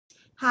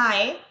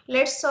Hi,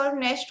 let's solve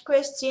next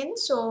question.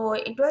 So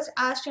it was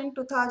asked in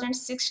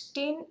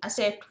 2016,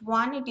 set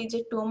 1. It is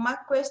a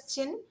 2-mark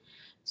question.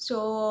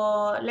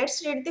 So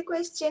let's read the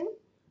question.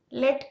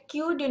 Let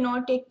Q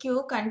denote a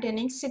queue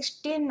containing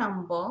 16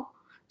 number.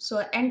 So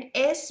and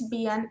S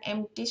be an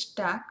empty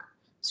stack.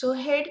 So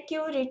head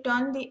Q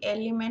return the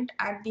element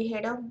at the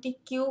head of the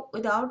queue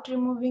without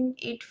removing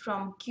it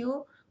from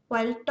queue,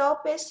 while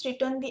top S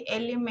return the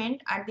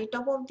element at the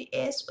top of the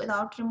S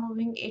without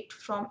removing it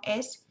from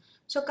S.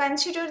 So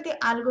consider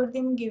the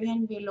algorithm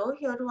given below.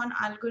 Here one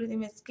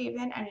algorithm is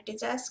given and it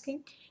is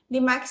asking the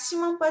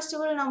maximum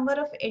possible number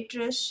of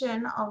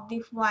iteration of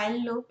the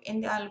while loop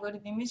in the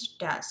algorithm is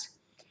dash.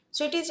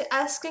 So it is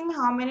asking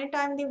how many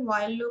times the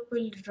while loop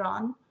will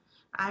run,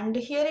 and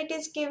here it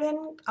is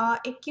given a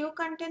queue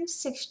contains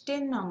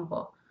 16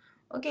 number.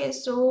 Okay,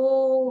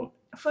 so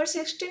for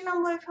 16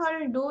 number if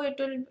I'll do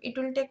it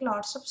will take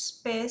lots of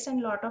space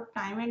and lot of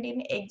time, and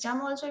in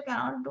exam also you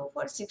cannot do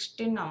for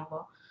 16 number.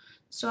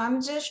 So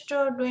I'm just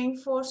doing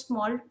for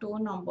small 2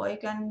 number. You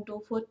can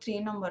do for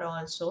 3 number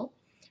also.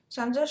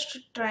 So I'm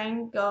just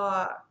trying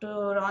to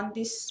run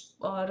this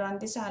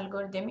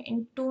algorithm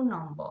in 2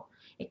 number.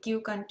 A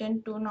queue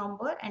contain 2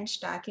 number and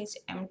stack is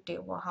empty.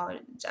 How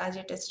as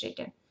it is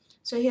written.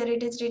 So here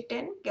it is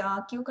written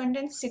queue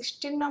contains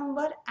 16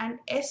 number and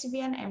S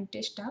be an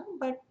empty stack.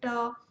 But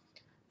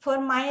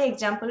for my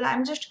example,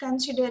 I'm just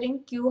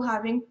considering queue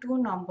having 2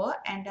 number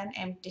and an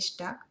empty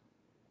stack.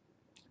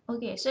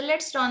 Okay, so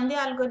let's run the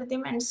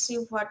algorithm and see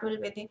what will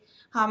be the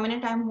how many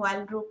time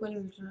while loop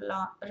will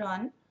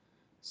run.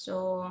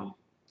 So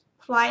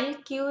while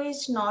queue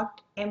is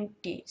not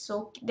empty,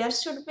 so there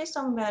should be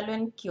some value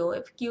in queue.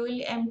 If queue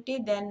is empty,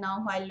 then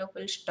now while loop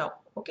will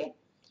stop. Okay,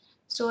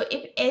 so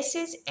if S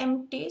is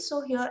empty,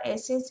 so here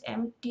S is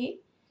empty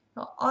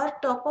or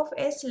top of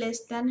S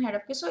less than head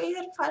of queue. So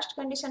here first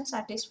condition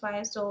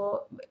satisfies,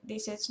 so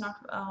this is not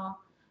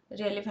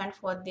relevant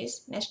for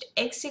this. Next,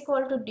 X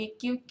equal to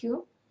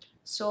Dequeue.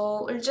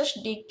 So we'll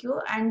just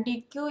Dequeue, and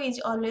Dequeue is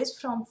always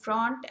from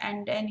front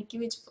and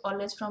Enqueue is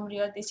always from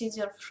rear. This is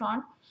your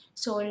front,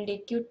 so we'll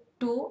Dequeue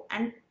 2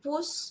 and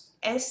push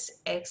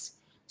SX.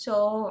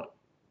 So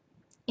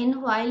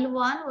in while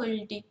 1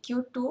 we'll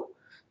Dequeue 2,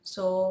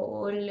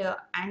 so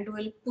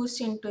we'll push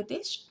into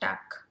the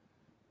stack.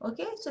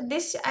 Okay, so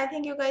this I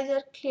think you guys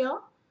are clear.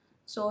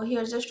 So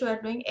here just we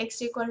are doing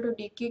X equal to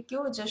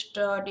Dequeue, just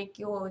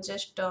Dequeue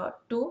just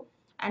 2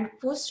 and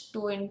push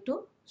 2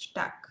 into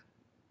stack.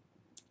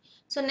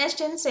 So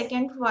next in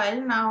second while,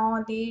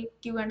 now the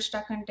queue and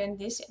stack contain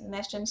this.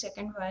 Next in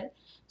second while,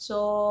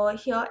 so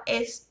here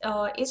is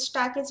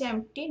stack is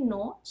empty?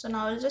 No. So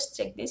now I'll just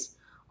check this.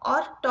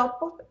 Or top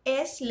of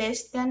S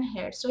less than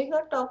head. So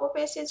here top of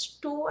S is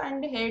 2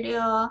 and head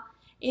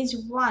is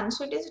 1.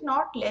 So it is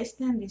not less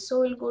than this.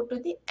 So we'll go to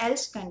the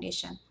else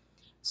condition.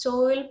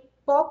 So we'll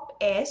pop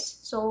S.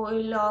 So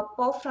we'll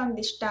pop from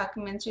the stack,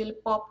 means we'll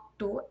pop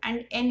 2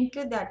 and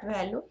enqueue that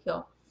value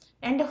here.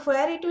 And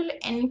where it will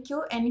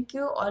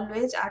enqueue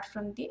always add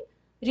from the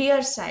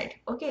rear side.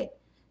 Okay,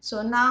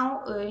 so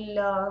now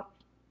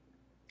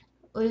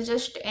we'll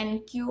just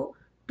enqueue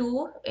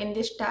 2 in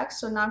this stack.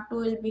 So now 2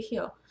 will be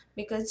here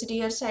because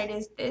rear side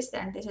is this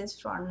and this is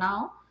front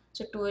now.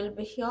 So 2 will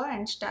be here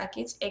and stack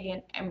is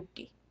again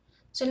empty.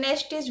 So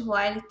next is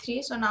while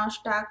 3. So now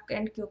stack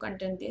and queue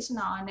contain this.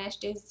 Now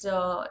next is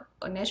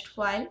next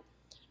while.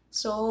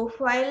 So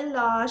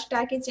while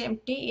stack is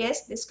empty,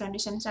 yes, this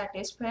condition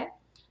satisfied.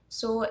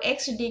 So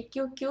X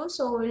Dequeue,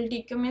 so will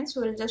Dequeue means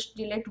we'll just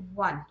delete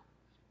 1.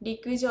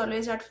 Dequeue is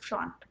always at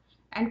front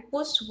and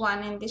push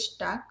 1 in the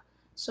stack.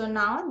 So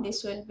now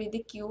this will be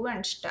the queue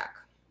and stack.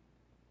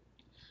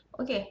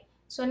 Okay,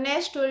 so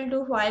next we'll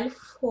do while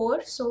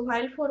 4. So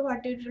while 4,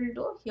 what it will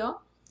do here?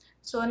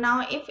 So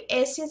now if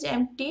S is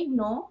empty,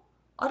 no,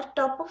 or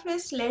top of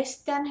S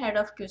less than head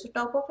of Q. So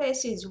top of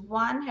S is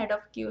 1, head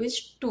of Q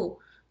is 2.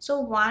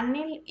 So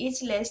 1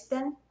 is less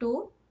than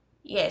 2,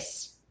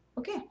 yes.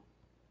 Okay.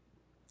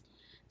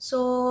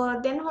 So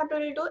then what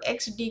we'll do?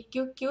 X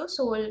Dequeue,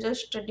 so we'll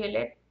just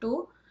delete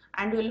 2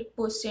 and we'll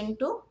push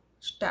into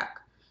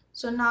stack.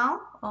 So now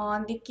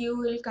the queue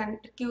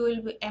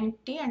will be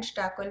empty and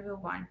stack will be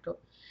 1, 2.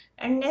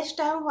 And next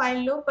time while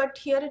loop, but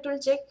here it will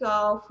check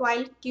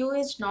while queue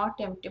is not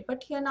empty,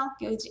 but here now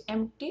queue is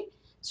empty,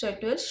 so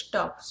it will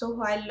stop. So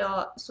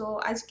while so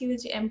as queue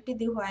is empty,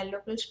 the while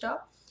loop will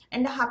stop.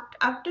 And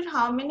after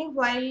how many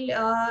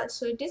while?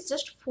 So it is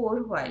just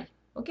 4 while.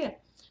 Okay.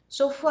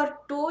 So for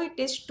 2 it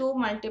is 2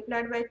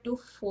 multiplied by 2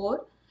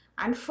 4,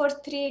 and for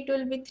 3 it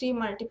will be 3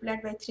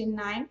 multiplied by 3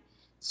 9.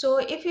 So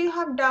if you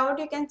have doubt,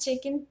 you can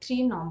check in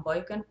 3 number.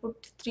 You can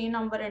put 3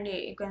 number and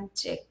you can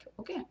check.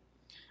 Okay.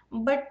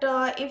 But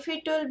if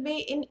it will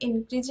be in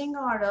increasing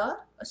order,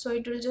 so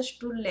it will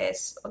just do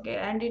less. Okay,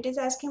 and it is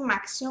asking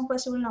maximum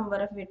possible number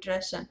of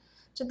iteration.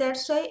 So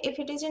that's why if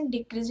it is in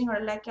decreasing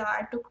order, like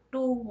I took 2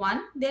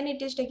 1, then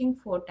it is taking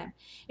 4 times.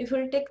 If you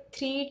will take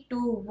 3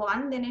 2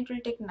 1, then it will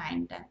take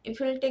 9 times. If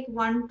you will take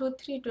 1 2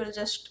 3, it will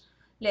just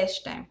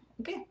less time.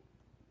 Okay.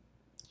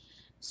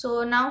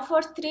 So now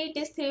for 3 it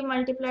is 3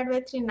 multiplied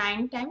by 3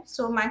 9 times.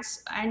 So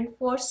max, and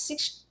for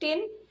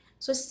 16,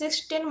 so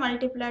 16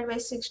 multiplied by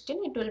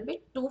 16 it will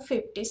be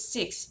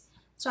 256.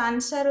 So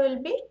answer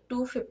will be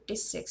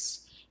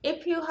 256.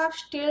 If you have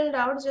still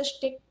doubt,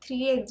 just take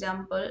 3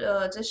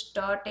 example, just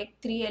take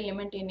 3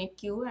 element in a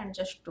queue and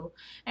just do,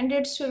 and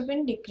it should be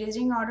in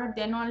decreasing order,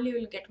 then only you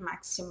will get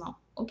maximum.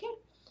 Okay,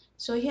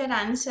 so here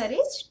answer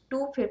is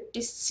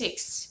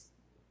 256.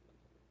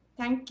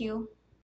 Thank you.